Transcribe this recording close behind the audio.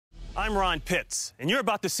I'm Ron Pitts, and you're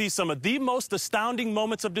about to see some of the most astounding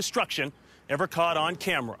moments of destruction ever caught on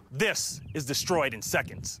camera. This is Destroyed in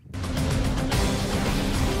Seconds.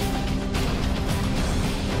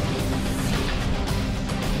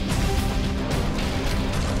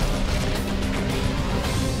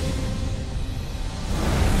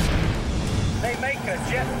 They make a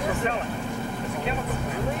jet propellant. It's a chemical.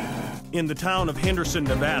 Really? In the town of Henderson,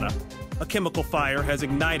 Nevada, a chemical fire has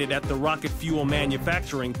ignited at the rocket fuel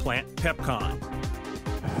manufacturing plant Pepcon.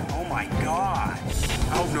 Oh my God.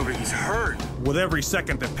 I hope nobody's hurt. With every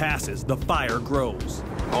second that passes, the fire grows.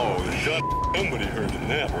 Oh, somebody hurt in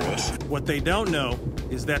that, Russ. What they don't know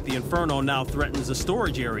is that the inferno now threatens a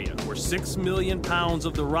storage area where 6 million pounds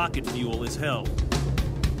of the rocket fuel is held.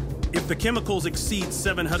 If the chemicals exceed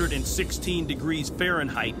 716 degrees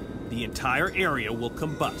Fahrenheit, the entire area will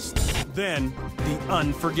combust. Then, the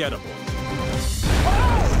unforgettable.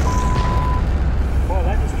 Boy,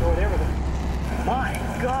 that destroyed everything. My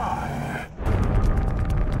God.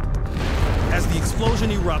 As the explosion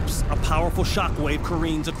erupts, a powerful shockwave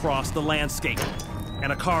careens across the landscape,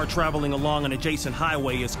 and a car traveling along an adjacent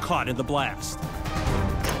highway is caught in the blast.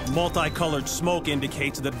 Multicolored smoke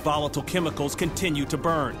indicates that volatile chemicals continue to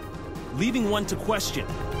burn, leaving one to question,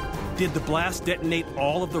 did the blast detonate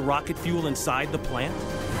all of the rocket fuel inside the plant?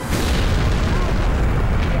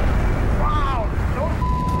 Wow,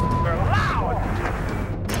 they're loud.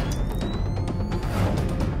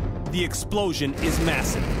 The explosion is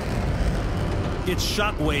massive. Its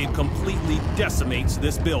shockwave completely decimates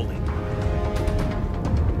this building.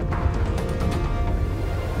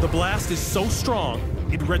 The blast is so strong,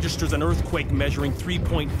 it registers an earthquake measuring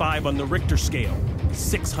 3.5 on the Richter scale,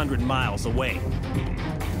 600 miles away. You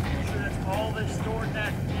sure that's all they stored in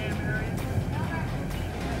that damn area?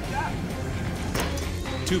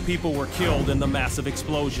 2 people were killed in the massive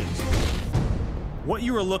explosions. What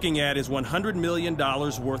you are looking at is $100 million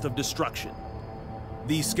worth of destruction.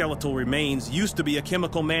 These skeletal remains used to be a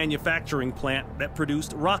chemical manufacturing plant that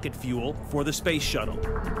produced rocket fuel for the space shuttle.